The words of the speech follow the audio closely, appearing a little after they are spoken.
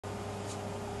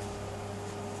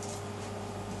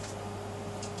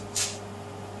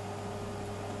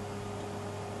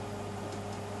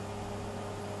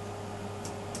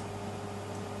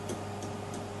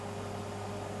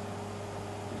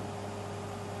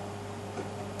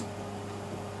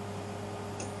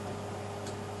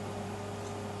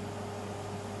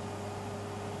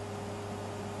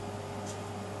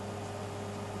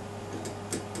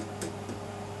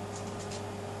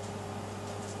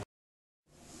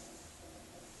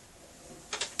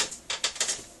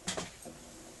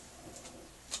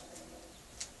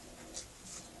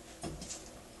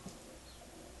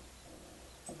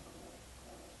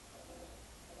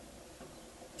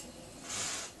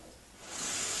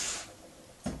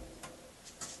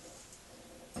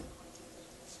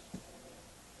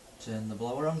Turn the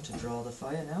blower on to draw the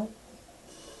fire now.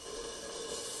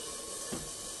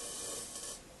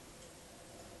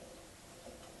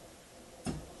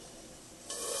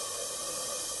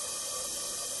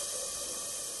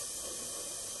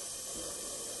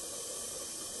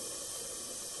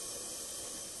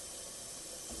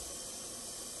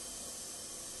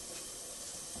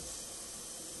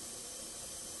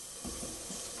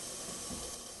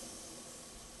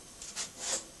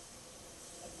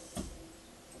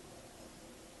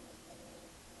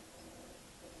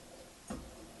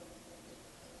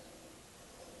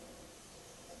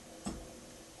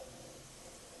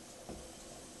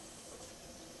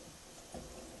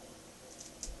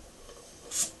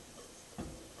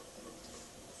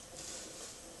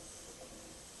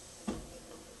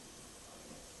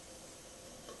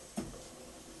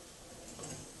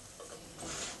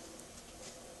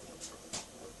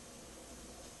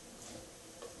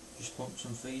 Just pump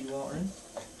some feed water in.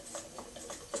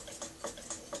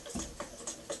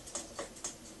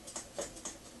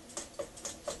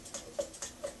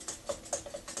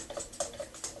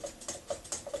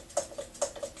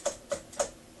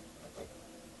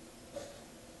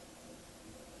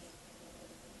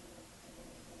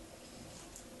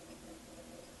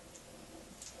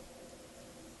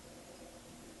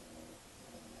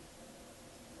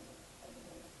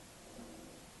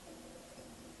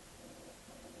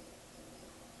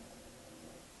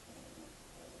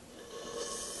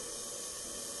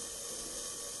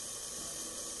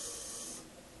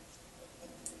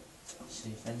 See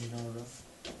if any more rough.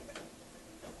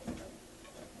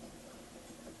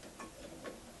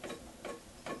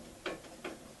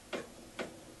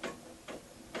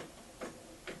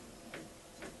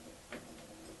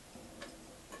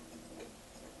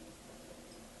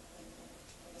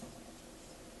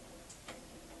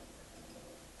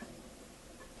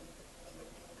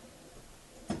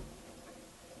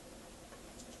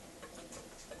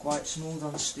 Quite smooth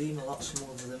on steam, a lot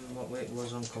smoother than what it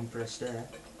was on compressed air.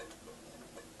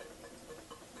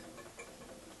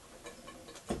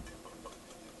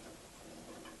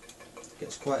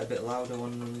 Gets quite a bit louder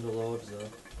when under load though.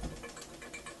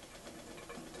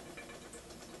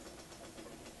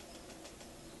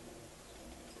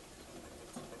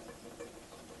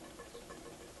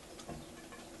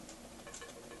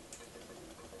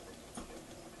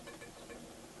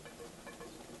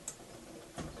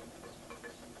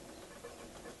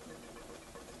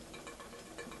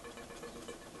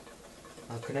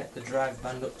 I'll connect the drive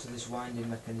band up to this winding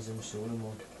mechanism soon and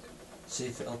we'll see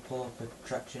if it'll pull up a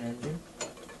traction engine.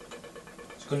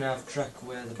 It's going to have track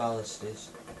where the ballast is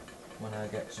when I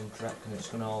get some track, and it's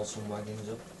going to haul some wagons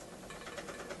up.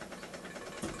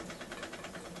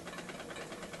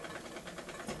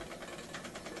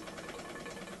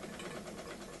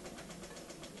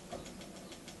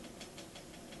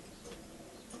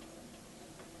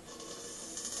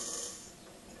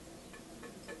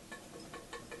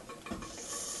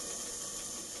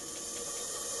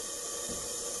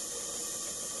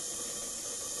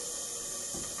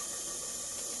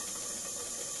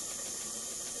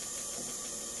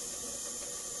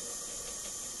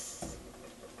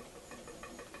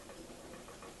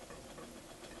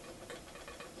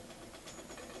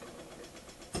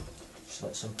 Just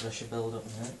let some pressure build up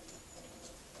now.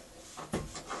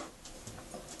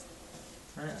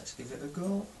 Right, let's give it a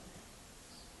go.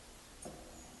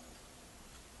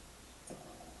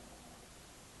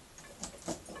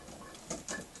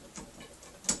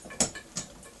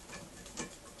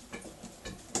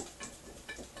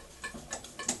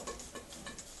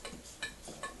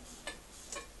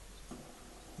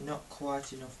 Not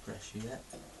quite enough pressure yet.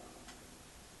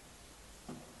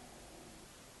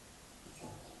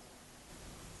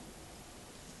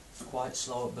 Quite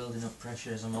slow at building up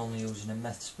pressure as I'm only using a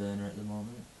meths burner at the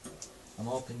moment. I'm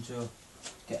hoping to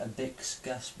get a Bix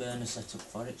gas burner set up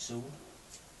for it soon.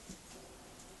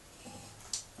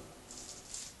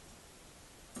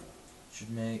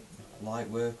 Should make light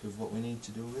work of what we need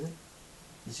to do with it.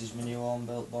 This is my new home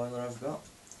built boiler I've got.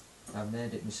 I've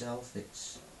made it myself.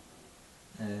 It's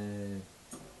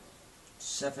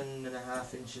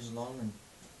 7.5 inches long and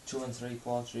 2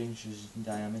 3/4 inches in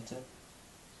diameter.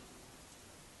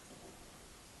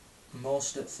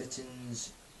 Most of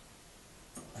fittings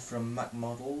are from Mac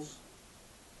models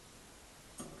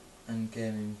and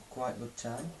came in quite good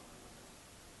time.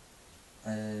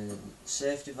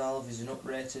 Safety valve is an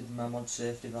uprated Mammoth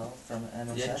safety valve from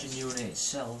MSS. The engine unit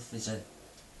itself is a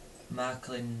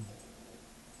Marklin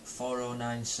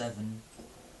 4097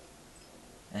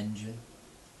 engine,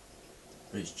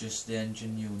 but it's just the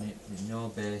engine unit with no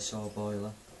base or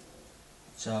boiler.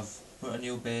 So I've put a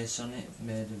new base on it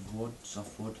made of wood,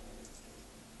 soft wood,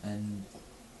 and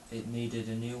it needed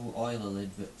a new oiler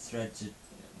lid, but threads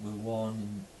were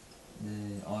worn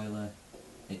in the oiler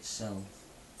itself.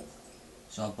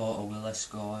 So I bought a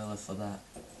Willesco oiler for that,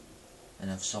 and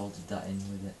I've soldered that in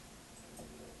with it.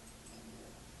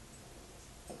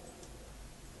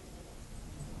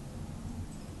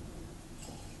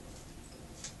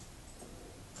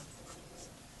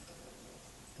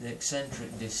 The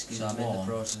eccentric disc is worn, so I'm in the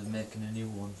process of making a new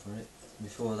one for it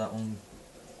before that one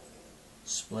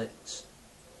splits.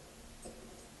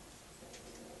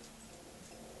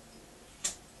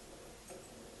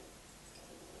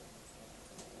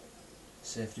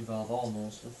 Safety valve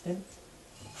almost lifting.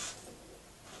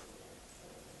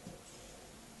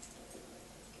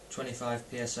 25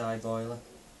 psi boiler.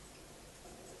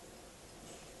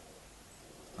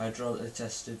 Hydraulically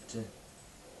tested to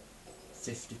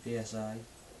 50 psi.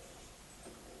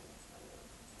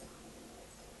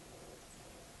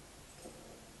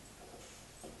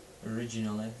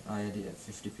 Originally I had it at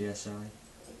 50 psi.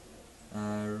 I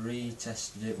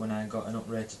retested it when I got an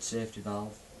uprated safety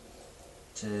valve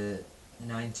to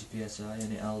 90 psi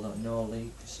and it held up no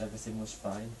leaks, everything was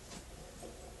fine.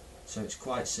 So it's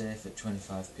quite safe at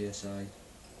 25 psi.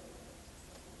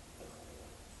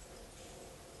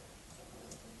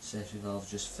 Safety valve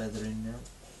just feathering now.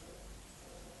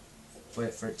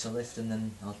 Wait for it to lift and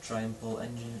then I'll try and pull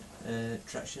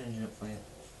traction engine up for you.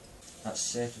 That's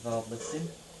safety valve lifting.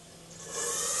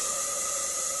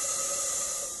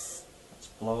 That's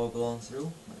blower blown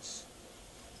through. Let's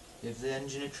give the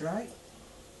engine a try.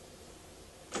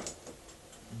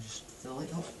 And just fill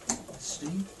it up with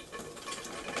steam.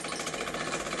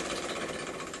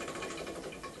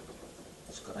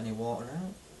 It's got any water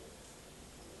out.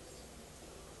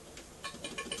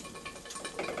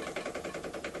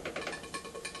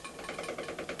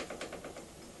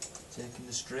 Taking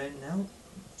the strain now,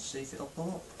 see if it'll pull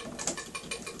up.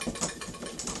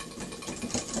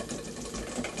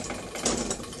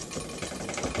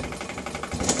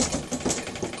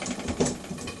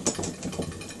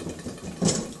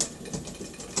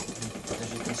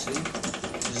 As you can see,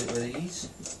 does it with ease.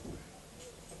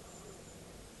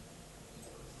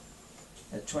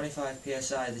 At 25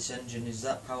 psi this engine is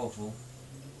that powerful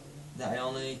that I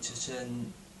only need to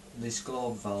turn this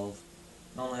globe valve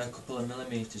only a couple of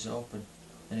millimetres open,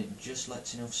 and it just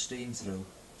lets enough steam through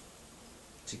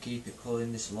to keep it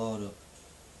pulling this load up.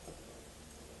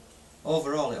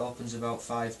 Overall it opens about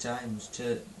 5 times,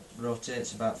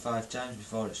 rotates about 5 times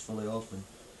before it's fully open,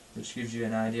 which gives you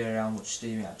an idea of how much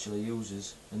steam it actually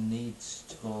uses and needs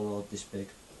to pull a load this big.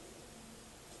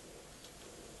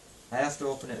 I have to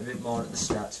open it a bit more at the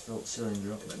start to fill the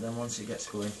cylinder up, but then once it gets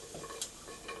going,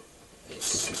 you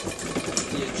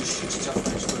just shut it off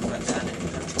when it's going back down and it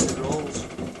practically rolls.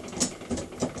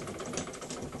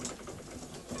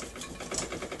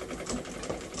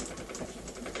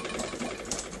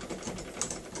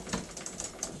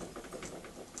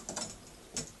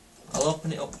 I'll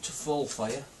open it up to full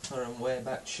fire, or I'm way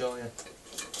back to show you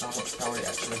how much power it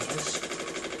actually has.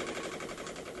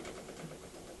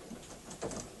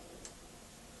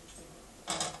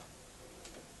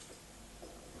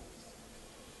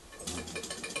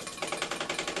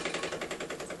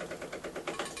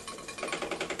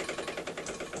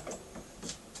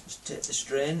 Take the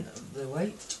strain of the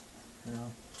weight and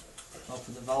I'll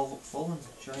open the valve up full and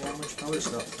show you how much power it's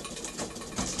got.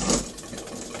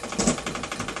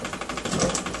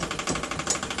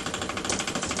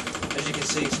 As you can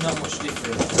see, it's not much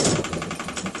different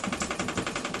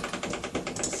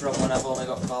from when I've only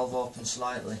got the valve open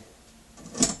slightly,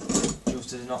 due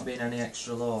to there not being any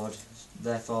extra load,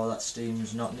 therefore that steam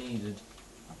is not needed.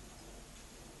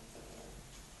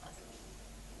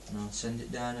 And I'll send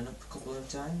it down and up a couple of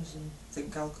times and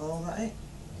think I'll call that it.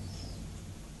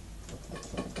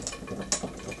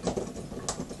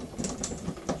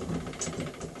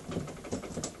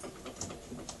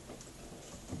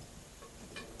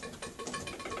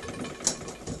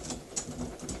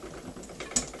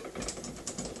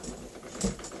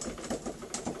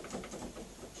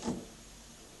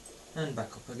 And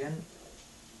back up again.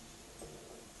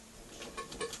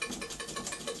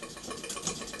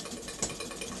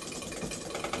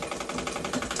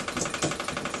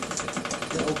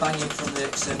 Little banging from the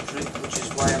eccentric, which is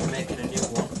why I'm making a new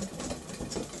one,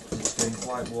 because it's getting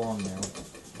quite warm now.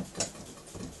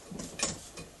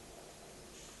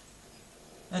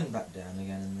 And back down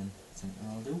again, and then I think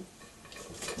that'll do.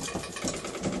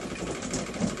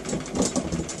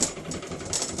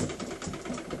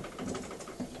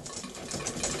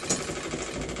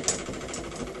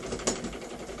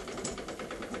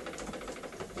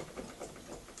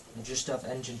 And just have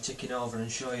engine ticking over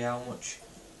and show you how much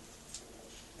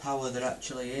power there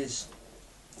actually is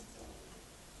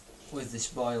with this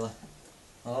boiler.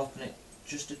 I'll open it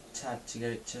just a tad to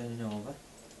get it turning over.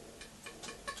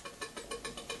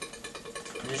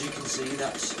 And as you can see,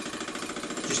 that's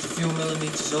just a few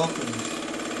millimetres opened.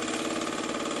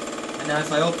 And now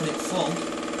if I open it full,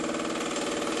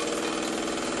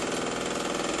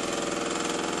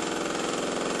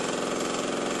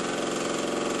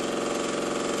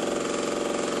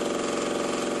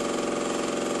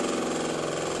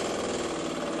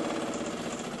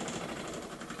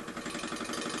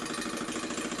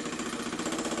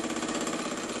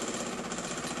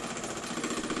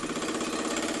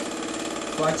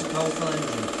 quite a powerful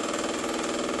engine.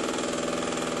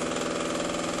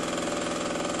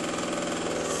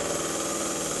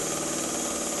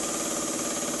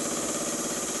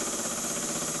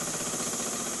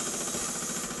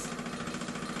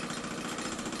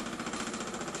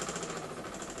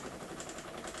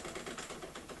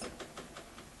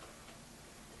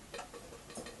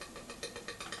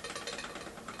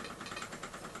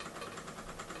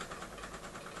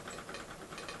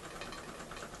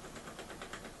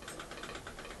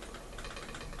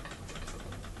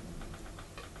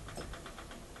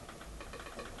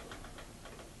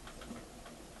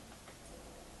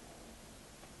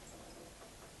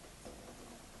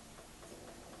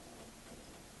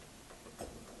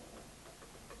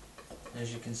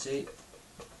 As you can see,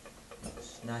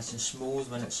 it's nice and smooth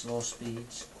when at slow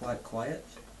speeds, quite quiet.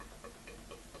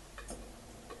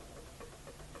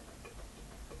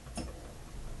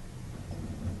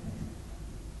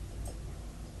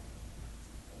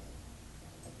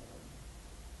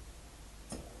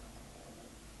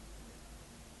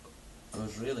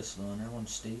 Goes really slow now on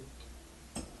steam.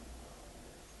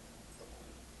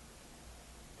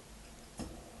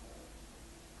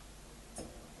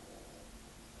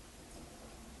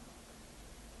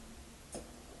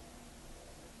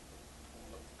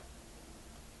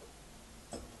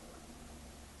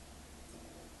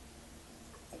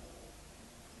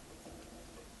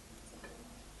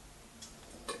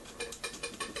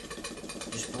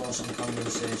 Just pour some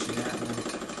condensation out and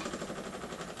then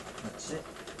that's it.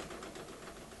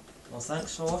 Well,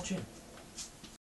 thanks for watching.